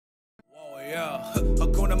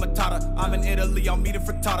Hakuna Matata. I'm in Italy, I'll meet a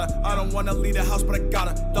frittata. I don't wanna leave the house, but I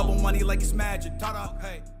gotta. Double money like it's magic. Tada,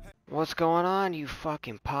 hey. What's going on, you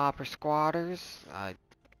fucking popper squatters?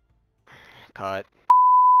 Cut.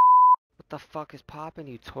 What the fuck is poppin',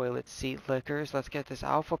 you toilet seat lickers? Let's get this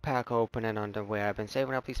alpha pack opening underway. I've been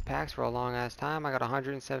saving up these packs for a long ass time. I got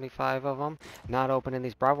 175 of them. Not opening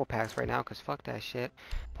these Bravo packs right now, cause fuck that shit.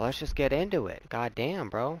 But let's just get into it. God damn,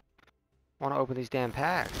 bro. Want to open these damn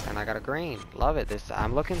packs, and I got a green. Love it.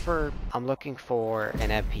 I'm looking for an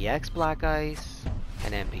FPX Black Ice,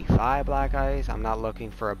 an MP5 Black Ice. I'm not looking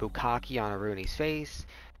for a Bukkake on a Rooney's face.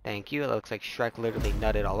 Thank you. It looks like Shrek literally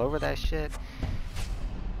nutted all over that shit.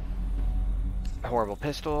 Horrible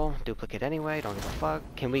pistol. Duplicate anyway. Don't give a fuck.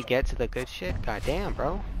 Can we get to the good shit? God damn,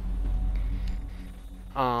 bro.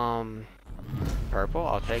 Purple.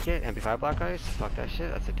 I'll take it. MP5 Black Ice. Fuck that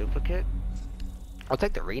shit. That's a duplicate. I'll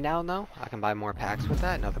take the renown though. I can buy more packs with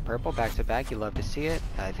that. Another purple back to back. You love to see it.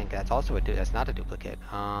 I think that's also that's not a duplicate.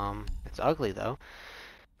 It's ugly though.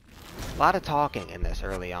 A lot of talking in this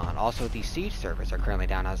early on. Also, the siege servers are currently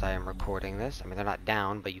down as I am recording this. I mean, they're not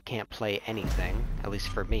down, but you can't play anything. At least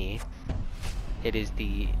for me. It is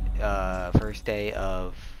the first day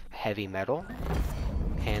of heavy metal,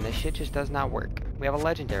 and this shit just does not work. We have a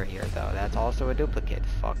legendary here though. That's also a duplicate.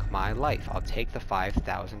 Fuck my life. I'll take the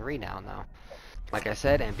 5,000 renown though. Like I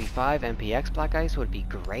said, MP5, MPX Black Ice would be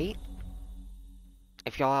great.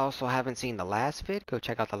 If y'all also haven't seen the last vid, go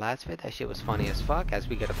check out the last vid. That shit was funny as fuck. As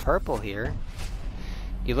we get a purple here.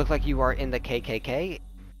 You look like you are in the KKK.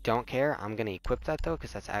 Don't care. I'm gonna equip that though,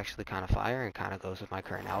 because that's actually kind of fire and kind of goes with my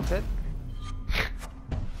current outfit.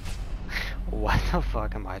 What the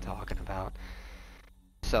fuck am I talking about?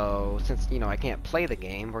 So, since, you know, I can't play the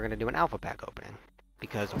game, we're gonna do an alpha pack opening.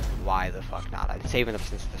 Because why the fuck not? I've been saving them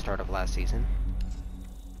since the start of last season.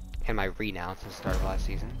 And my renown since the start of last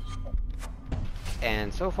season.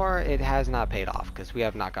 And so far, it has not paid off, because we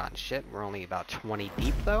have not gotten shit. We're only about 20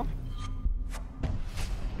 deep, though.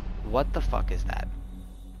 What the fuck is that?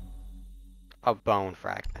 A bone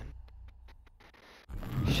fragment.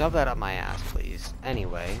 Shove that up my ass, please.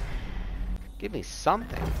 Anyway. Give me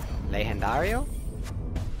something. Legendario?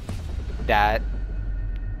 That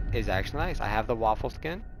is actually nice. I have the waffle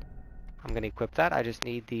skin. I'm gonna equip that. I just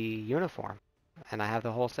need the uniform. And I have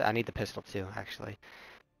the whole set. I need the pistol too, actually.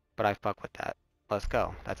 But I fuck with that. Let's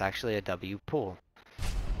go. That's actually a W pool.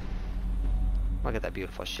 Look at that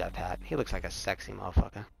beautiful chef hat. He looks like a sexy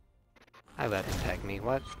motherfucker. I let him tag me.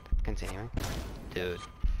 What? Continuing. Dude.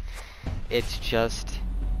 It's just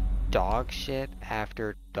dog shit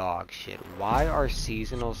after dog shit. Why are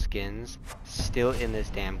seasonal skins still in this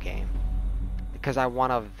damn game? Because I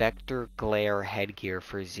want a vector glare headgear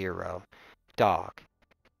for 0. Dog.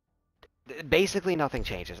 Basically nothing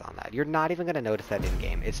changes on that. You're not even going to notice that in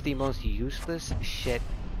game. It's the most useless shit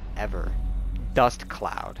ever. Dust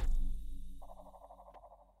cloud.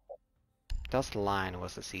 Dust line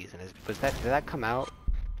was the season. Did that come out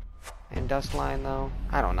in Dust line though?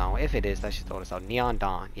 I don't know. If it is, that should throw us out. Neon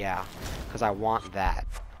Dawn, yeah. Because I want that.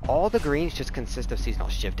 All the greens just consist of seasonal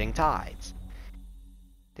shifting tides.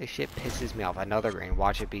 This shit pisses me off. Another green.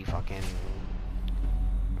 Watch it be fucking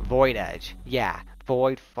Void Edge. Yeah,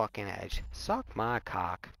 Void fucking Edge. Suck my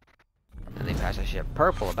cock. And they patched that shit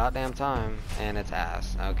purple about damn time. And it's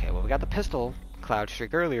ass. Okay, well we got the pistol cloud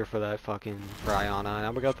streak earlier for that fucking Brianna. And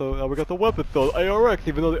now we got the weapon though, ARX,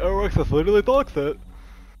 even though the ARX is literally dog set.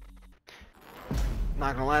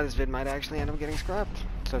 Not gonna lie, this vid might actually end up getting scrapped.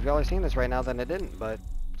 So if y'all are seeing this right now, then it didn't. But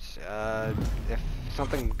if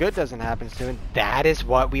something good doesn't happen soon, that is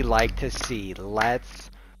what we like to see. Let's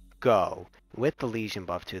go. With the Legion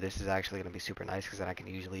buff too, this is actually gonna be super nice because then I can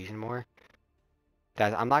use Legion more.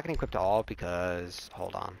 Guys, I'm not gonna equip to all because,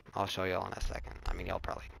 hold on, I'll show y'all in a second. I mean, y'all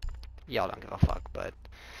don't give a fuck, but.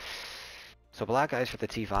 So Black Ice for the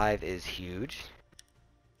T5 is huge.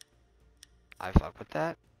 I fuck with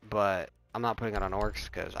that, but I'm not putting it on Orcs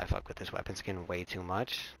because I fuck with this weapon skin way too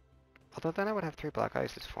much. Although then I would have 3 Black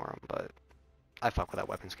Ices for him, but I fuck with that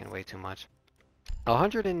weapon skin way too much.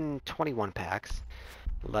 121 packs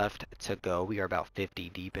left to go. We are about 50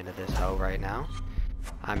 deep into this hoe right now.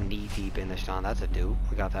 I'm knee deep in this, Sean. That's a dupe.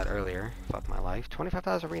 We got that earlier. Fuck my life.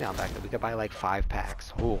 25,000 renown back there. We could buy like 5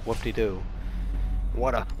 packs. Ooh, whoop-de-doo.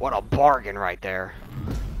 What a bargain right there.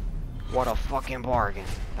 What a fucking bargain.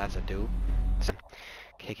 That's a dupe.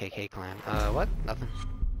 KKK clan. What? Nothing.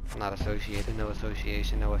 Not associated. No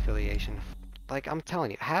association. No affiliation. Like, I'm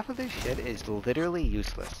telling you, half of this shit is literally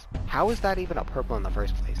useless. How is that even a purple in the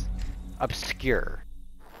first place? Obscure.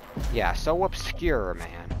 Yeah, so obscure,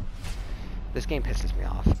 man. This game pisses me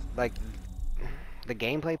off. Like, The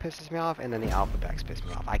gameplay pisses me off, and then the alpha packs piss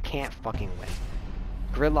me off. I can't fucking win.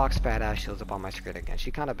 Gridlock's fat ass shields up on my screen again.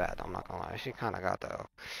 She kinda bad, I'm not gonna lie. She kinda got the...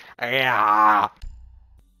 Yeah!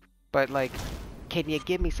 But, like, can you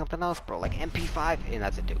give me something else, bro? Like MP5? And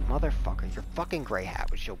that's a dude. Motherfucker, your fucking gray hat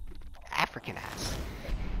with your African ass.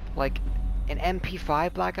 Like, an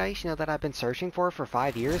MP5 Black Ice, you know, that I've been searching for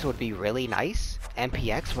 5 years would be really nice.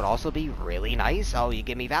 MPX would also be really nice. Oh, you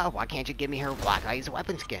give me Val, why can't you give me her Black Ice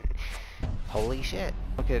weapon skin? Holy shit.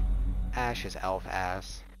 Look at Ash's elf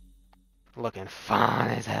ass. Looking fine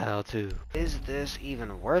as hell, too. Is this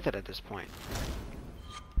even worth it at this point?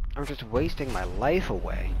 I'm just wasting my life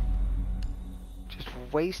away. Just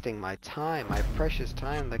wasting my time, my precious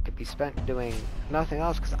time that could be spent doing nothing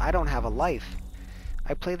else because I don't have a life.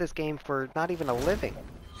 I play this game for not even a living.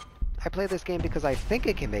 I play this game because I think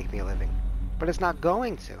it can make me a living, but it's not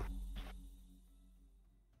going to.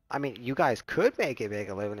 I mean, you guys could make a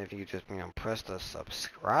living if you just, you know, press the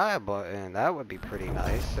subscribe button. That would be pretty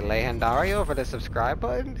nice. Legendario for the subscribe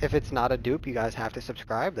button. If it's not a dupe, you guys have to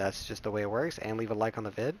subscribe. That's just the way it works. And leave a like on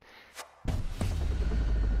the vid.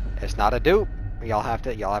 It's not a dupe. Y'all have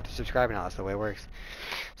to subscribe now. That's the way it works.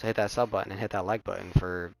 So hit that sub button and hit that like button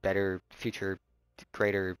for better, future,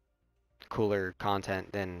 greater, cooler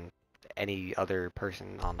content than any other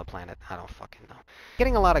person on the planet. I don't fucking know.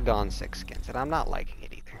 Getting a lot of Gone 6 skins, and I'm not liking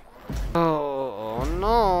it either. Oh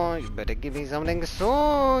no, you better give me something soon,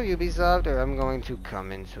 Ubisoft, or I'm going to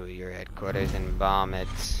come into your headquarters and bomb it.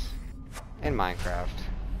 In Minecraft.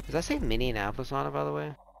 Does that say Minneapolis on it, by the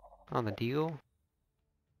way? On the deal?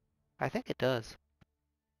 I think it does.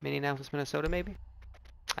 Minneapolis, Minnesota, maybe?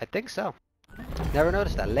 I think so. Never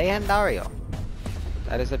noticed that. Legendario.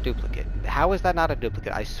 That is a duplicate. How is that not a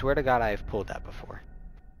duplicate? I swear to God I have pulled that before.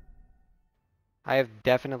 I have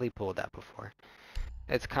definitely pulled that before.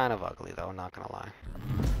 It's kind of ugly though, not gonna lie.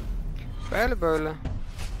 Burla.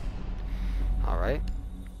 Alright.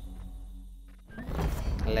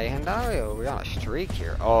 Legendario, we're on a streak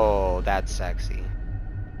here. Oh, that's sexy.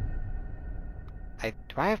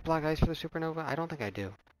 Do I have Black Ice for the Supernova? I don't think I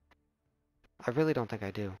do. I really don't think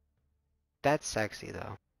I do. That's sexy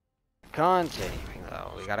though. Continuing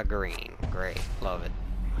though, we got a green. Great, love it.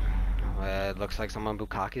 It looks like someone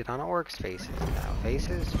bukkakied on Orc's faces now.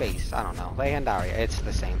 Faces? Face, I don't know. Legendaria, it's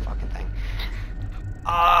the same fucking thing.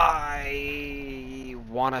 I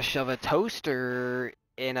wanna shove a toaster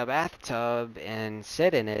in a bathtub and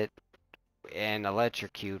sit in it and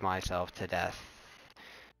electrocute myself to death.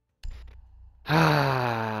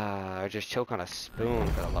 Or just choke on a spoon,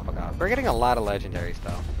 for the love of God. We're getting a lot of legendaries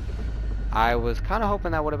though. I was kind of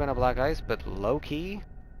hoping that would have been a Black Ice, but low-key,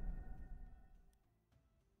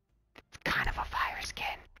 it's kind of a fire skin.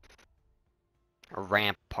 A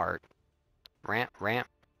Rampart.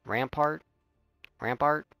 Rampart?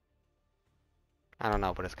 I don't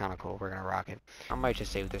know, but it's kind of cool. We're gonna rock it. I might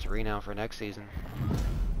just save this renown for next season.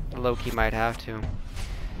 Low-key might have to.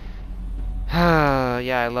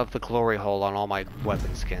 Yeah, I love the glory hole on all my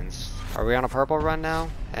weapon skins. Are we on a purple run now?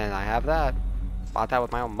 And I have that. Bought that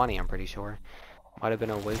with my own money, I'm pretty sure. Might have been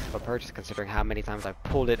a waste of a purchase considering how many times I've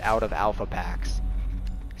pulled it out of alpha packs.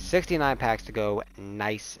 69 packs to go.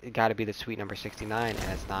 Nice. It gotta be the sweet number 69,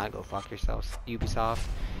 and it's not. Go fuck yourselves, Ubisoft.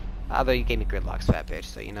 Although you gave me Gridlock's fat bitch,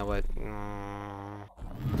 so you know what?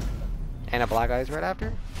 And a Black Eyes right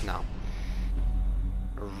after? No.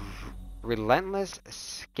 Relentless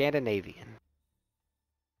Scandinavian.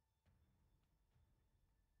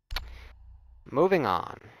 Moving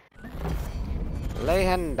on.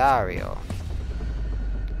 Legendario.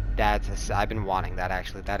 I've been wanting that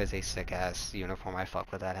actually. That is a sick ass uniform. I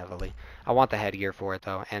fuck with that heavily. I want the headgear for it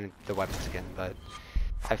though, and the weapon skin, but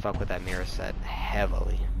I fuck with that mirror set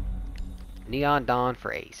heavily. Neon Dawn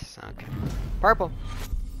for Ace. Okay. Purple.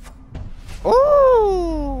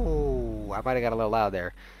 Ooh! I might have got a little loud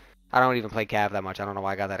there. I don't even play Cav that much. I don't know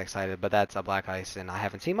why I got that excited, but that's a Black Ice, and I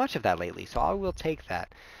haven't seen much of that lately, so I will take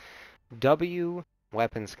that. W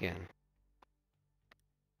weapon skin.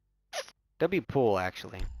 W pool,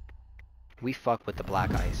 actually. We fuck with the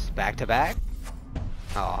Black Ice. Back to back?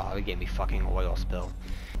 Oh, it gave me fucking oil spill.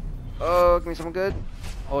 Oh, give me something good.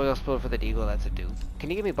 Oil spill for the Deagle, that's a dupe. Can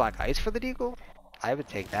you give me Black Ice for the Deagle? I would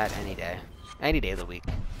take that any day. Any day of the week.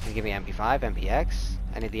 Can you give me MP5, MPX?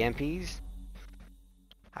 Any of the MPs?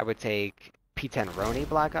 I would take P10 Roni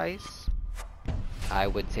Black Ice. I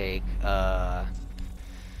would take,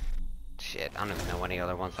 shit, I don't even know any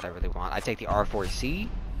other ones that I really want. I'd take the R4C.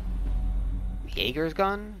 Jaeger's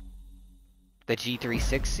gun. The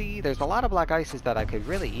G360. There's a lot of Black Ices that I could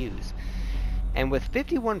really use. And with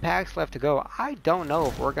 51 packs left to go, I don't know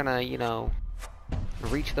if we're gonna, you know,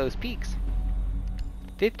 reach those peaks.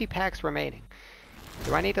 50 packs remaining.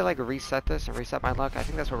 Do I need to like reset this and reset my luck? I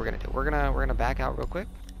think that's what we're gonna do. We're gonna back out real quick.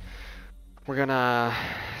 We're gonna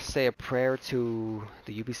say a prayer to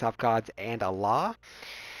the Ubisoft gods and Allah.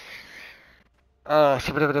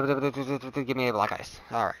 Give me a black ice.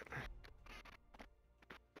 Alright.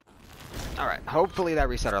 Alright. Hopefully that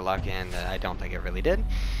reset our luck, and I don't think it really did.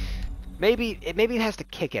 Maybe it has to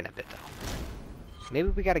kick in a bit though. Maybe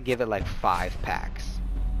we gotta give it like 5 packs.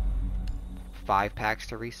 5 packs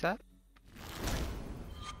to reset?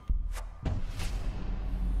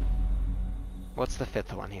 What's the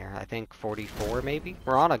 5th one here? I think 44 maybe?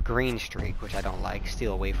 We're on a green streak, which I don't like.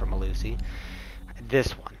 Steal away from a Lucy.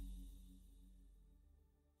 This one.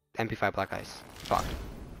 MP5 Black Ice. Fuck.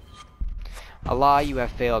 Allah, you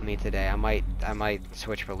have failed me today. I might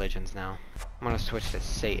switch religions now. I'm gonna switch to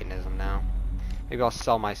Satanism now. Maybe I'll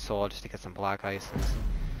sell my soul just to get some Black Ices.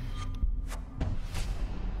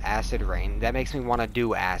 Acid Rain. That makes me want to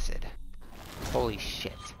do acid. Holy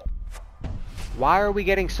shit. Why are we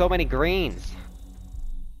getting so many greens?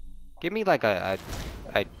 Give me like a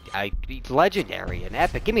legendary, an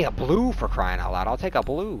epic. Give me a blue for crying out loud. I'll take a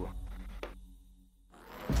blue.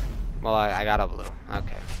 Well, I got a blue.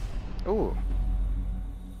 Okay. Ooh.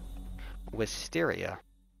 Wisteria.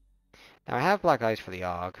 Now I have Black Ice for the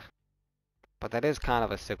AUG. But that is kind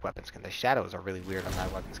of a sick weapon skin. The shadows are really weird on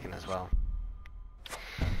that weapon skin as well.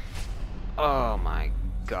 Oh my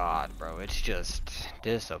god, bro. It's just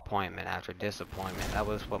disappointment after disappointment. That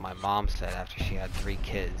was what my mom said after she had 3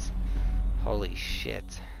 kids. Holy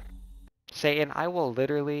shit. Satan, I will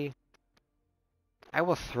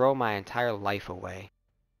throw my entire life away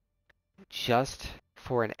just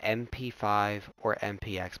for an MP5 or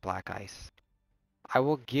MPX Black Ice. I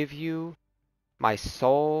will give you my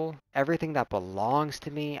soul, everything that belongs to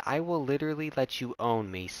me. I will literally let you own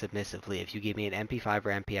me submissively if you give me an MP5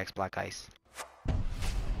 or MPX Black Ice.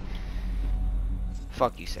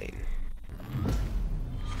 Fuck you, Satan.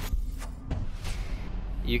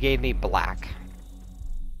 You gave me black.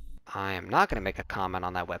 I am not going to make a comment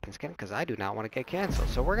on that weapon skin because I do not want to get canceled.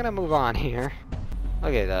 So we're going to move on here.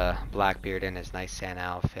 Look at Blackbeard in his nice Santa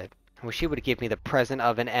outfit. I wish he would give me the present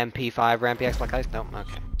of an MP5 or MPX Black Ice. Nope,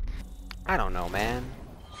 okay. I don't know, man.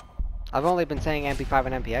 I've only been saying MP5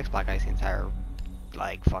 and MPX Black Ice the entire,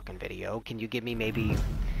 like, fucking video. Can you give me maybe...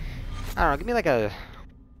 I don't know, give me like a...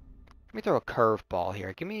 Let me throw a curveball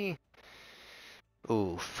here. Give me...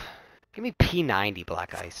 Oof. Give me P90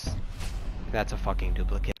 Black Ice. That's a fucking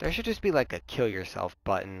duplicate. There should just be like a kill yourself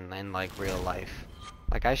button in like real life.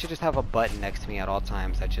 Like I should just have a button next to me at all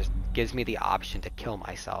times that just gives me the option to kill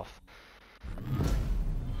myself.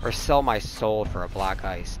 Or sell my soul for a Black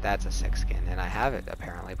Ice. That's a sick skin. And I have it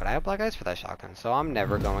apparently. But I have Black Ice for that shotgun. So I'm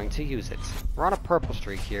never going to use it. We're on a purple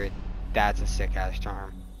streak here. That's a sick ass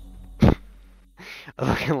charm.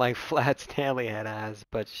 Looking like flat Stanley head ass.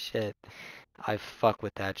 But shit. I fuck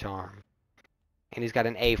with that charm. And he's got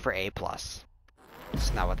an A for A+.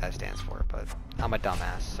 It's not what that stands for, but I'm a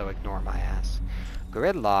dumbass, so ignore my ass.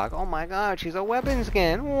 Gridlock. Oh my god, she's a weapon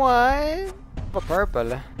skin. What? A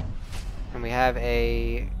purple. And we have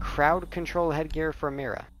a crowd control headgear for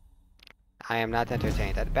Mira. I am not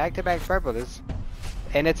entertained. That back-to-back purple is...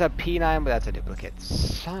 And it's a P9, but that's a duplicate.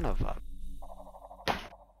 Son of a...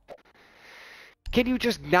 Can you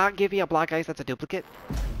just not give me a Black Ice that's a duplicate?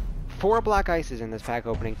 4 Black Ices in this pack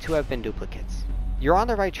opening, 2 have been duplicates. You're on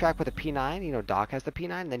the right track with a P9. You know, Doc has the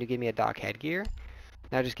P9, and then you give me a Doc headgear.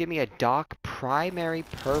 Now just give me a Doc primary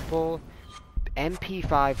purple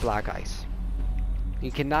MP5 Black Ice.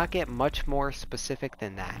 You cannot get much more specific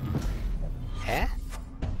than that. Eh?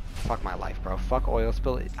 Fuck my life, bro. Fuck Oil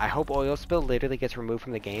Spill. I hope Oil Spill literally gets removed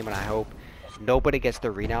from the game, and I hope nobody gets the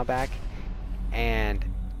renown back. And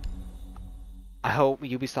I hope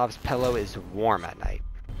Ubisoft's pillow is warm at night.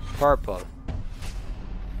 Purple.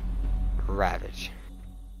 Ravage.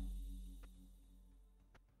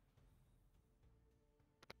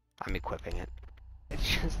 I'm equipping it. It's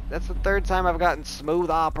just, that's the 3rd time I've gotten Smooth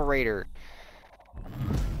Operator.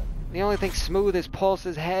 The only thing smooth is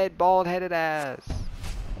Pulse's head, bald-headed ass.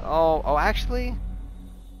 Oh, actually,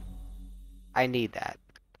 I need that.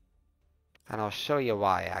 And I'll show you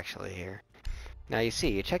why, actually, here. Now, you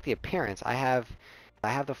see, you check the appearance. I have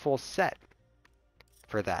the full set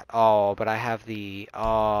for that. Oh, but I have the...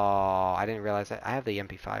 Oh, I didn't realize that. I have the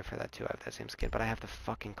MP5 for that, too. I have that same skin, but I have the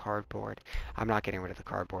fucking cardboard. I'm not getting rid of the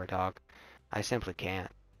cardboard, dog. I simply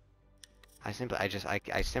can't. I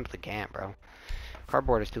simply can't, bro.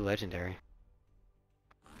 Cardboard is too legendary.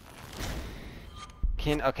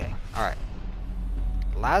 Okay, alright.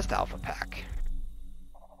 Last alpha pack.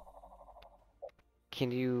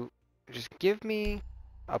 Can you just give me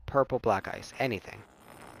a purple Black Ice? Anything.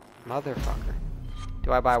 Motherfucker.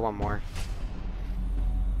 Do I buy one more?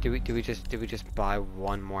 Do we just buy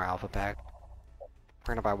one more alpha pack?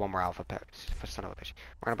 We're gonna buy one more alpha pack. Son of a bitch.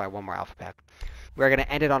 We're gonna buy one more alpha pack. We're gonna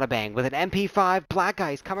end it on a bang with an MP5 Black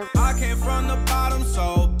Ice coming. I came from the bottom,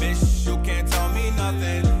 so